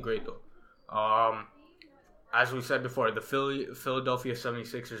Mitchell played great, though. As we said before, the Philadelphia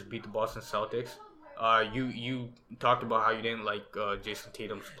 76ers beat the Boston Celtics. You talked about how you didn't like Jason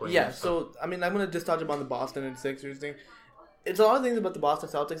Tatum's play. Yeah, so, I'm going to just touch upon the Boston and Sixers thing. It's a lot of things about the Boston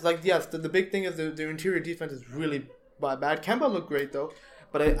Celtics. Yes, the big thing is their interior defense is really bad. Kemba looked great, though.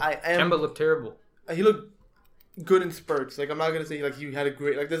 But Kemba looked terrible. He looked good in spurts. I'm not gonna say he had a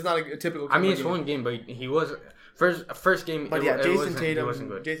great. This is not a typical. It's one game, but he was. First game, But it wasn't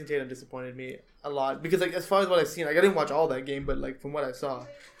good. Jason Tatum disappointed me a lot because like as far as what I've seen, like I didn't watch all that game, but like from what I saw,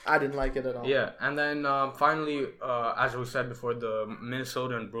 I didn't like it at all. Yeah, and then finally, as we said before, the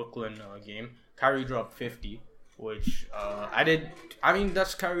Minnesota and Brooklyn game, Kyrie dropped 50, which I mean,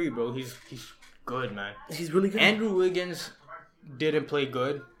 that's Kyrie, bro. He's good, man. He's really good. Andrew Wiggins didn't play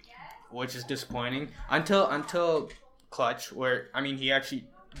good, which is disappointing until clutch, where I mean, he actually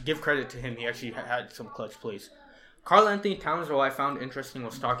give credit to him. He actually had some clutch plays. Karl Anthony Towns, what I found interesting,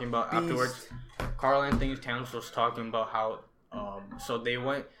 was talking about afterwards. Karl Anthony Towns was talking about how so they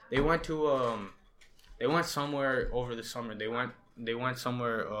went somewhere over the summer. They went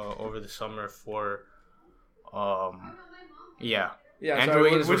somewhere over the summer for yeah. Yeah, Andrew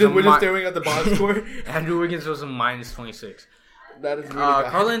Wiggins we're just staring at the box score. Andrew Wiggins was a minus 26. That is really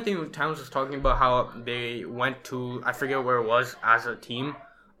bad. Karl Anthony Towns was talking about how they went to, I forget where it was, as a team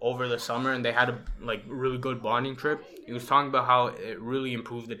over the summer, and they had a really good bonding trip. He was talking about how it really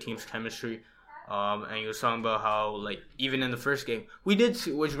improved the team's chemistry, and he was talking about how even in the first game we did see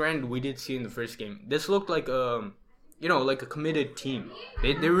in the first game, this looked like a committed team.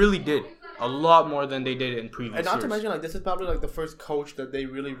 They really did a lot more than they did in previous years. And not to mention this is probably the first coach that they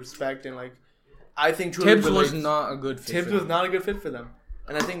really respect and I think Tibbs was not a good fit. Tibbs was not a good fit for them.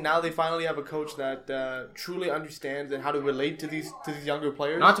 And I think now they finally have a coach that truly understands and how to relate to these younger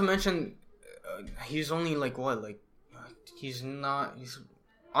players. Not to mention, he's only he's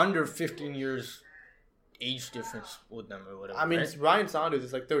under 15 years age difference with them or whatever. I mean, right? Ryan Saunders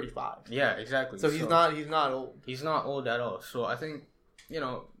is 35. Yeah, exactly. So he's not old. He's not old at all. So I think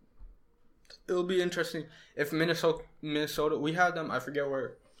it'll be interesting if Minnesota. We had them. I forget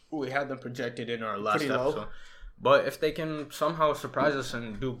where we had them projected in our last episode. But if they can somehow surprise us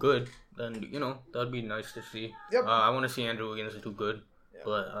and do good, then that'd be nice to see. Yep. I want to see Andrew Wiggins do good,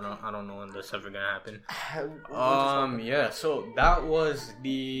 but I don't know when that's ever gonna happen. Yeah. So that was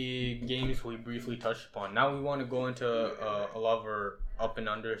the games we briefly touched upon. Now we want to go into a lot of our up and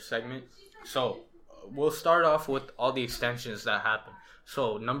under segment. So we'll start off with all the extensions that happened.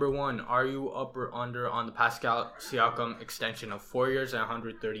 So number 1, are you up or under on the Pascal Siakam extension of 4 years and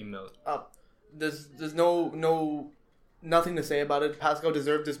 $130 million? Up. There's nothing to say about it. Pascal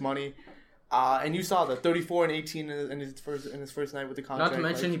deserved this money, and you saw that 34 and 18 in his first night with the contract. Not to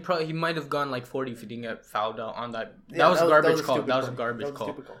mention he might have gone 40 if he didn't get fouled out on that. That was a garbage call. That was a garbage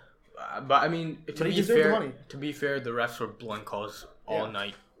call. But I mean, to be fair, the refs were blowing calls all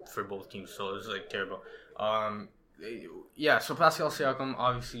night for both teams, so it was terrible. Yeah, so Pascal Siakam,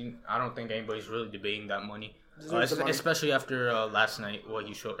 obviously, I don't think anybody's really debating that money, especially after last night, what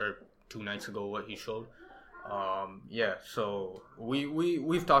he showed, or 2 nights ago, what he showed. Yeah, so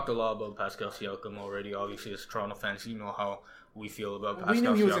we've talked a lot about Pascal Siakam already. Obviously, as Toronto fans, you know how we feel about Pascal Siakam. We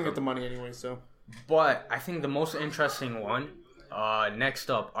knew he was going to get the money anyway, so. But I think the most interesting one, next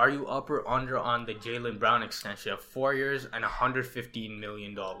up, are you up or under on the Jaylen Brown extension of 4 years and $115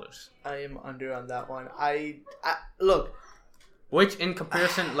 million? I am under on that one. I look. Which in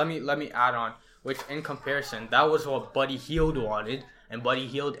comparison, let me add on. Which in comparison, that was what Buddy Hield wanted, and Buddy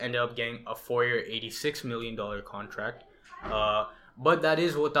Hield ended up getting a 4-year, $86 million contract. But that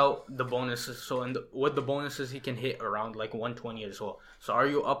is without the bonuses. So with the bonuses, he can hit around 120 as well. So are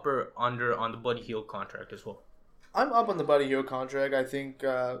you up or under on the Buddy Hield contract as well? I'm up on the Buddy Hield contract. I think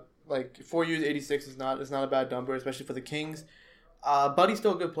 4 years, 86 is not a bad number, especially for the Kings. Buddy's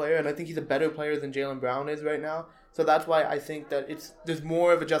still a good player, and I think he's a better player than Jaylen Brown is right now. So that's why I think that there's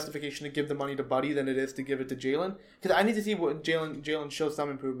more of a justification to give the money to Buddy than it is to give it to Jaylen. Because I need to see what Jaylen shows some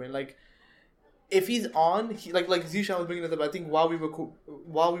improvement. If he's on, like Zeeshan was bringing this up, I think while we were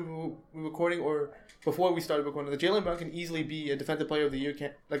recording or before we started recording, the Jaylen Brown can easily be a defensive player of the year.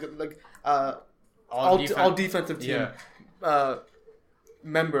 All defensive team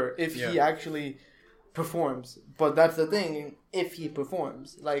member if he actually performs. But that's the thing, if he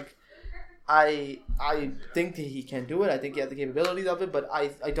performs. I think that he can do it. I think he has the capabilities of it, but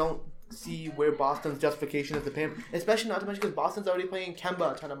I don't see where Boston's justification is to pay him. Especially not to mention because Boston's already paying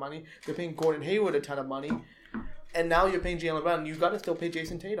Kemba a ton of money. They're paying Gordon Hayward a ton of money. And now you're paying Jaylen Brown. You've got to still pay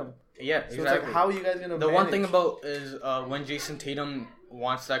Jason Tatum. Yeah, so exactly. It's how are you guys going to The one thing about is when Jason Tatum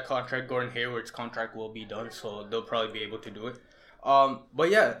wants that contract, Gordon Hayward's contract will be done, so they'll probably be able to do it. But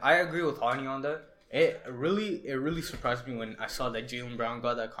yeah, I agree with Hani on that. It really surprised me when I saw that Jaylen Brown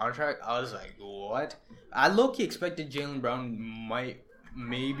got that contract. I was like, what? I low-key expected Jaylen Brown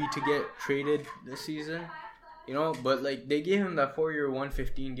maybe to get traded this season. But they gave him that 4-year,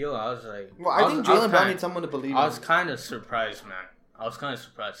 $115 deal. I was like, well, I think Jaylen Brown needs someone to believe in. I was kind of surprised, man. I was kind of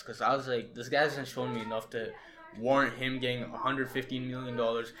surprised because I was like, this guy hasn't shown me enough to warrant him getting $115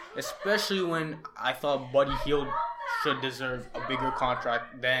 million, especially when I thought Buddy Hield should deserve a bigger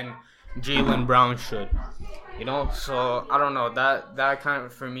contract than Jaylen Brown should. So I don't know. That kind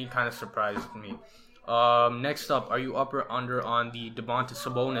of, for me, kind of surprised me. Next up, are you up or under on the Domantas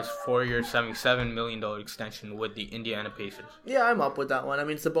Sabonis 4-year, $77 million extension with the Indiana Pacers? Yeah, I'm up with that one. I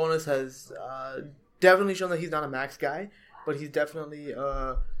mean, Sabonis has definitely shown that he's not a max guy, but he's definitely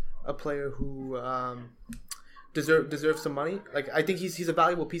a player who deserves some money. Like, I think he's a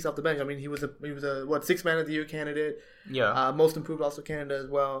valuable piece off the bench. I mean, he was a sixth man of the year candidate. Yeah. Most improved also candidate as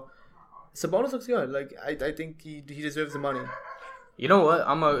well. Sabonis looks good. Like, I think he deserves the money. You know what?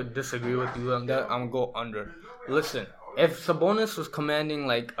 I'm going to disagree with you on that. I'm going to go under. Listen, if Sabonis was commanding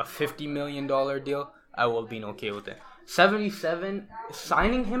like a $50 million deal, I would have been okay with it. 77,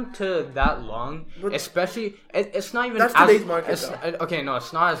 signing him to that long, but especially, it's not even... That's today's market, okay, no,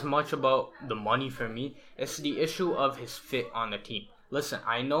 it's not as much about the money for me. It's the issue of his fit on the team. Listen,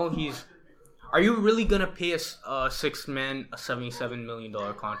 I know he's... Are you really going to pay a sixth man a $77 million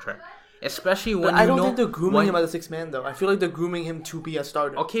contract? Especially when I don't think they're grooming him as a sixth man, though. I feel like they're grooming him to be a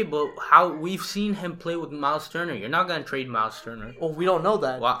starter. Okay, but how we've seen him play with Miles Turner. You're not gonna trade Miles Turner. Well, we don't know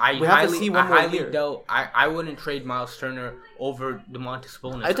that. Well, I highly doubt. I wouldn't trade Miles Turner over Domantas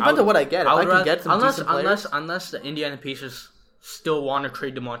Sabonis. It depends on what I get. If I can get some decent players, unless the Indiana Pacers still want to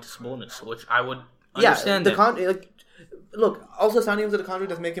trade Domantas Sabonis, which I would understand. Look, also signing him to the contract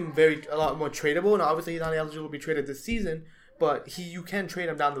does make him a lot more tradable, and obviously he's not eligible to be traded this season. But you can trade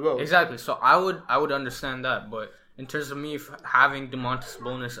him down the road. Exactly. So I would understand that. But in terms of me having Domantas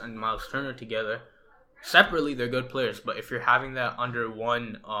Sabonis and Miles Turner together, separately they're good players. But if you're having that under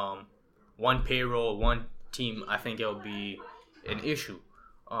one payroll, one team, I think it'll be an issue.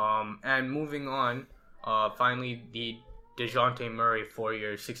 And moving on, finally the DeJounte Murray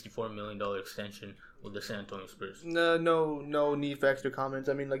 4-year, $64 million extension with the San Antonio Spurs. No need for extra comments.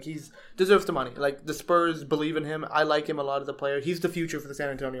 I mean, like, he's deserves the money. Like, the Spurs believe in him. I like him a lot as a player. He's the future for the San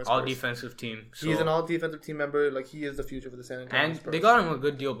Antonio Spurs. All defensive team. So. He's an all defensive team member. Like, he is the future for the San Antonio Spurs. And they got him a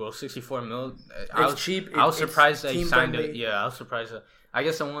good deal, bro. $64 million. It's cheap. I was surprised that he signed friendly. it. Yeah, I was surprised that. I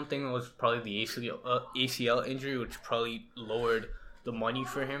guess the one thing was probably the ACL injury, which probably lowered the money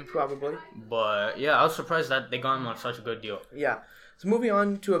for him. Probably. But yeah, I was surprised that they got him on such a good deal. Yeah. So moving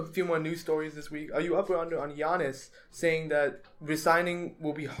on to a few more news stories this week. Are you up or under on Giannis saying that resigning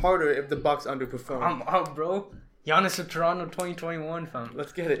will be harder if the Bucks underperform? I'm up, bro. Giannis to Toronto 2021, fam.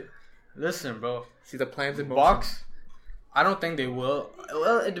 Let's get it. Listen, bro. See the plans in motion. Bucks, I don't think they will.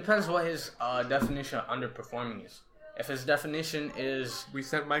 Well, it depends what his definition of underperforming is. If his definition is, we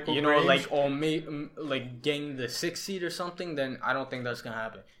sent Michael Grange. Grange. like getting the 6th seed or something, then I don't think that's gonna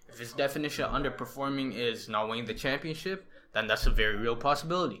happen. If his definition of underperforming is not winning the championship, then that's a very real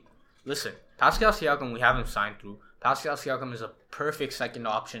possibility. Listen, Pascal Siakam, we have him signed through. Pascal Siakam is a perfect second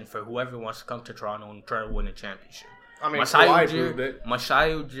option for whoever wants to come to Toronto and try to win a championship. I mean, Masai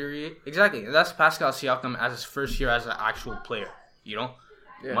Ujiri, exactly. That's Pascal Siakam as his first year as an actual player, Yeah.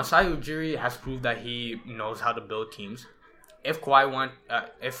 Masai Ujiri has proved that he knows how to build teams. If Giannis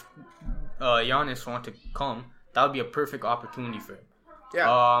want to come, that would be a perfect opportunity for him.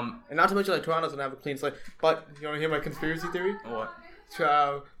 Yeah. And not to mention, like, Toronto's gonna have a clean slate. But you want to hear my conspiracy theory? What?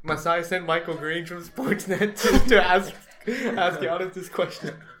 Masai sent Michael Grange from Sportsnet to ask Giannis this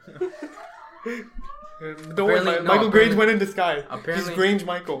question. Don't worry, Michael Grange went in disguise. He's Grange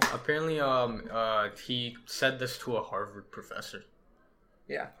Michael. Apparently, he said this to a Harvard professor.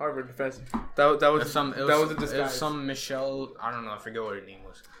 Yeah, Harvard professor. That was a disguise. It was some Michelle. I don't know. I forget what her name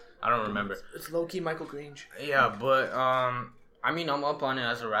was. I don't remember. It's low key Michael Grange. Yeah, but I mean, I'm up on it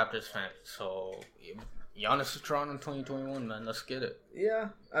as a Raptors fan. So, Giannis to Toronto in 2021, man. Let's get it. Yeah,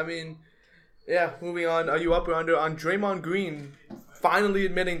 I mean, yeah. Moving on. Are you up or under on Draymond Green finally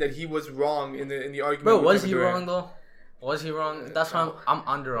admitting that he was wrong in the argument? Bro, was he wrong though? Was he wrong? That's why I'm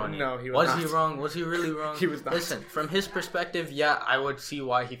under on it. No, he was not. Was he wrong? Was he really wrong? He was not. Listen, from his perspective, yeah, I would see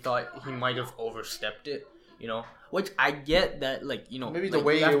why he thought he might have overstepped it. Which I get that, maybe the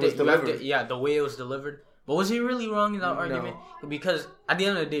way it was delivered. The way it was delivered. But was he really wrong in that argument? Because at the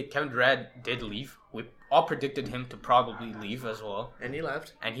end of the day, Kevin Durant did leave. We all predicted him to probably leave as well. And he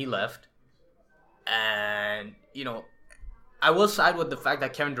left. And, I will side with the fact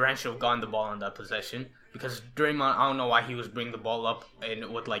that Kevin Durant should have gotten the ball in that possession. Because Draymond, I don't know why he was bringing the ball up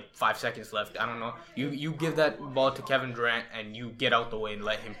with 5 seconds left. I don't know. You give that ball to Kevin Durant and you get out the way and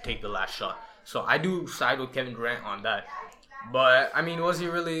let him take the last shot. So I do side with Kevin Durant on that. But, I mean, was he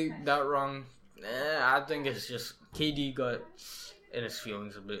really that wrong? I think it's just KD got in his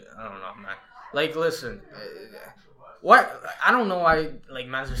feelings a bit. I don't know, man. Like, listen, what? I don't know why, like,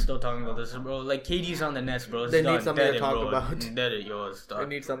 mans are still talking about this, bro. Like, KD's on the Nets, bro. It's They done. need something Dead to it, talk bro. about. Dead it, yo. It's done.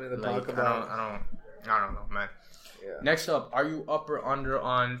 They need something to Like, talk about. I don't know, man. Yeah. Next up, are you up or under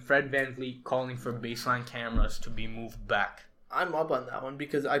on Fred VanVleet calling for baseline cameras to be moved back? I'm up on that one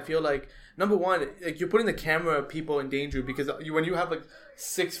because I feel like, number one, like you're putting the camera people in danger because when you have like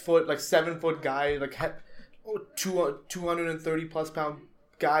 6 foot, like 7 foot guys, like 230 plus pound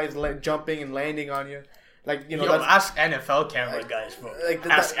guys jumping and landing on you, like Yo, ask NFL camera guys, bro. Like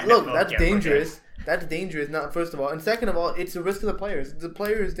Ask look, NFL that's camera dangerous. guys. That's dangerous. Not first of all, and second of all, it's a risk to the players. The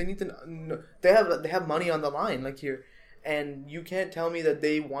players, they need to. They have money on the line, like here, and you can't tell me that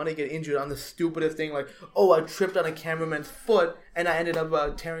they want to get injured on the stupidest thing, like, oh, I tripped on a cameraman's foot and I ended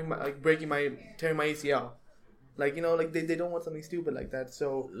up tearing my ACL. Like, you know, like they don't want something stupid like that.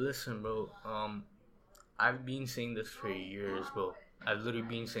 So listen, bro. I've been saying this for years, bro. I've literally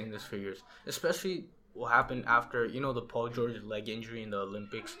been saying this for years, especially what happened after, you know, the Paul George leg injury in the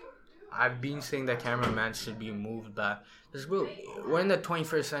Olympics. I've been saying that cameraman should be moved back. Because, bro, we're in the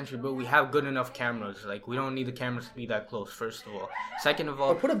 21st century, bro. We have good enough cameras. Like, we don't need the cameras to be that close, first of all. Second of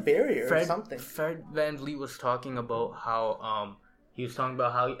all, or put a barrier or something. Fred VanVleet was talking about how it's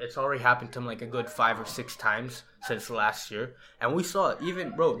already happened to him like a good 5 or 6 times since last year. And we saw it.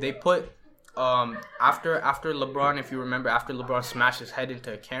 Even, bro, they put after LeBron, if you remember, after LeBron smashed his head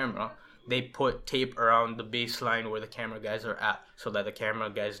into a camera, they put tape around the baseline where the camera guys are at so that the camera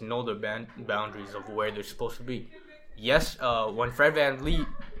guys know their boundaries of where they're supposed to be. Yes, when Fred VanVleet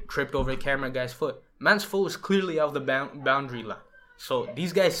tripped over the camera guy's foot, man's foot was clearly out of the boundary line. So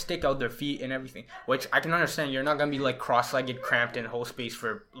these guys stick out their feet and everything, which I can understand. You're not going to be like cross-legged, cramped in whole space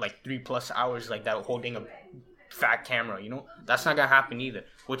for like 3+ hours like that holding a fat camera, you know? That's not going to happen either,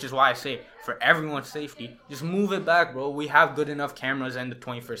 which is why I say, for everyone's safety, just move it back, bro. We have good enough cameras in the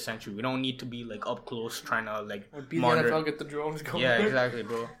 21st century. We don't need to be like up close trying to like Or be monitor. the NFL, get the drones going. Yeah, exactly,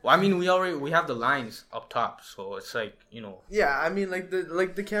 bro. Well, I mean, we have the lines up top, so it's like, you know. Yeah, I mean, like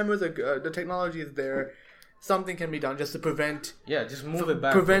the cameras are the technology is there. Something can be done just to prevent. Yeah, just move it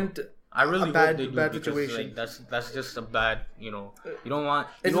back. Prevent. Bro. I really hope bad they do bad because, situation. like, that's just a bad, you know. You don't want.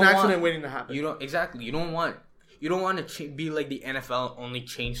 It's an accident waiting to happen. You don't exactly. You don't want to be like the NFL, only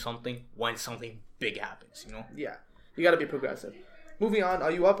change something when something big happens, you know? Yeah. You got to be progressive. Moving on,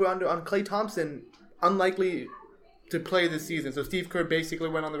 are you up or under on Klay Thompson? Unlikely to play this season. So Steve Kerr basically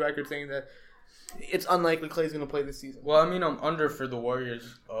went on the record saying that it's unlikely Klay's going to play this season. Well, I mean, I'm under for the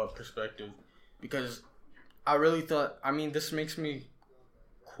Warriors' perspective because I really thought, I mean, this makes me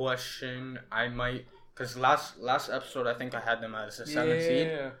question, because last episode, I think I had them as a 7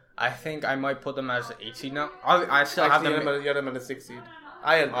 seed. I think I might put them as an 8 seed now. I still have them. You had them at a 6 seed.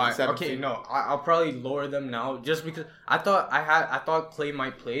 I had them at 7 okay, seed. no, I'll probably lower them now just because I thought Klay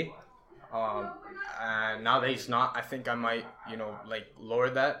might play. And now that he's not, I think I might, you know, like lower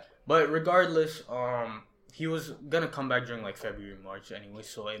that. But regardless, he was gonna come back during like February, March anyway,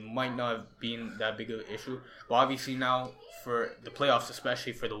 so it might not have been that big of an issue. But obviously now for the playoffs,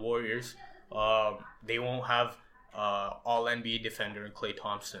 especially for the Warriors, they won't have all NBA defender Klay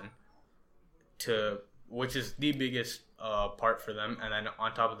Thompson, which is the biggest part for them. And then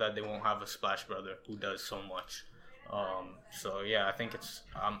on top of that, they won't have a Splash Brother who does so much. So yeah, I think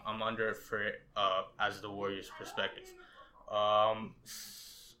I'm under for it as the Warriors' perspective.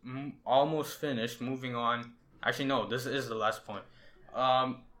 Almost finished. Moving on. Actually, no. This is the last point.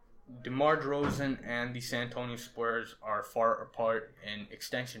 DeMar DeRozan and the San Antonio Spurs are far apart in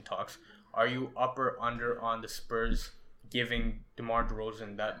extension talks. Are you up or under on the Spurs giving DeMar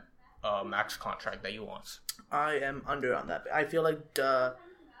DeRozan that max contract that he wants? I am under on that. I feel like the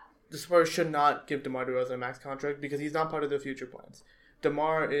Spurs should not give DeMar DeRozan a max contract because he's not part of their future plans.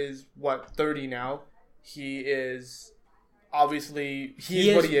 DeMar is 30 now. He is obviously he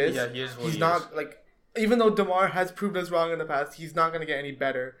is what he is. Yeah, he is what he's he not is. like, even though DeMar has proved us wrong in the past, he's not going to get any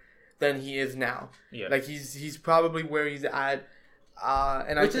better than he is now. Yeah. Like he's probably where he's at.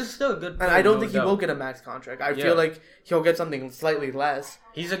 Which is still a good player. And I don't think he will get a max contract. I feel like he'll get something slightly less.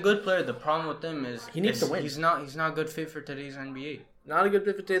 He's a good player. The problem with him is he needs to win. He's not a good fit for today's NBA. Not a good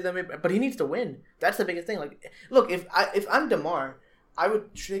fit for today's NBA, but he needs to win. That's the biggest thing. Like, look, if I'm DeMar, I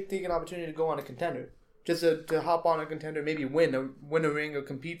would take an opportunity to go on a contender, just to hop on a contender, maybe win a ring or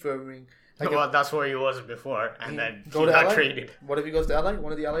compete for a ring. Like, well, that's where he was before, and then he got LA? Traded. What if he goes to LA?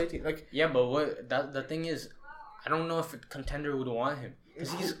 One of the LA teams, like. Yeah, but the thing is, I don't know if a contender would want him.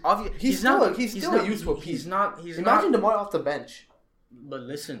 Because he's still a useful piece. Imagine DeMar off the bench. But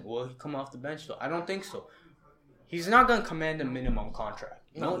listen, will he come off the bench though? I don't think so. He's not gonna command a minimum contract.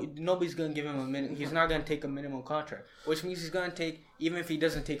 Nobody's gonna give him a minute. He's not gonna take a minimum contract, which means he's gonna take, even if he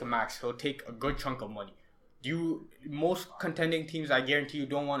doesn't take a max, he'll take a good chunk of money. Most contending teams, I guarantee you,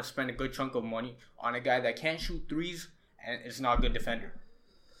 don't want to spend a good chunk of money on a guy that can't shoot threes and is not a good defender.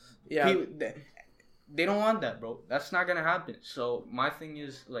 Yeah, they don't want that, bro. That's not gonna happen. So my thing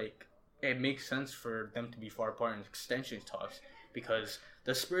is, like, it makes sense for them to be far apart in extension talks because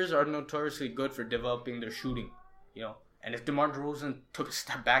the Spurs are notoriously good for developing their shooting, you know. And if DeMar DeRozan took a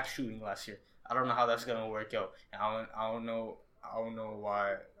step back shooting last year, I don't know how that's gonna work out. I don't know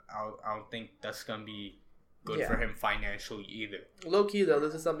why. I don't think that's gonna be good for him financially either. Low key though,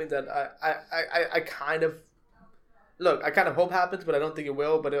 this is something that I kind of look. I kind of hope happens, but I don't think it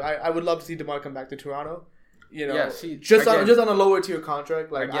will. But I would love to see DeMar come back to Toronto. You know, just on a lower tier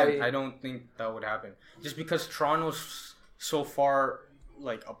contract. Like I don't think that would happen. Just because Toronto's so far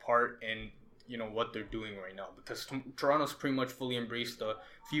like apart in, you know, what they're doing right now, because Toronto's pretty much fully embraced a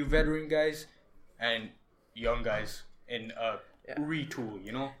few veteran guys and young guys in retool,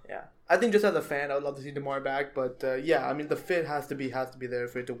 you know. Yeah, I think just as a fan, I would love to see DeMar back, but yeah, I mean the fit has to be there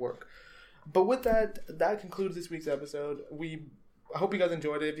for it to work. But with that concludes this week's episode. I hope you guys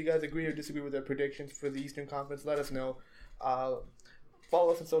enjoyed it. If you guys agree or disagree with our predictions for the Eastern Conference, let us know.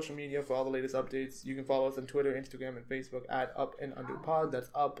 Follow us on social media for all the latest updates. You can follow us on Twitter, Instagram, and Facebook at @UpNUnderPod. That's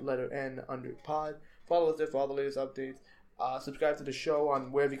 _N_Pod. Follow us there for all the latest updates. Subscribe to the show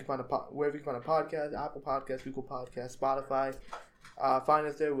on wherever you can find a podcast: Apple Podcasts, Google Podcasts, Spotify. Find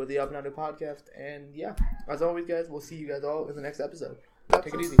us there with the Up and Under Podcast. And yeah, as always, guys, we'll see you guys all in the next episode.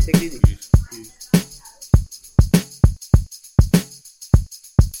 Take it easy. Peace.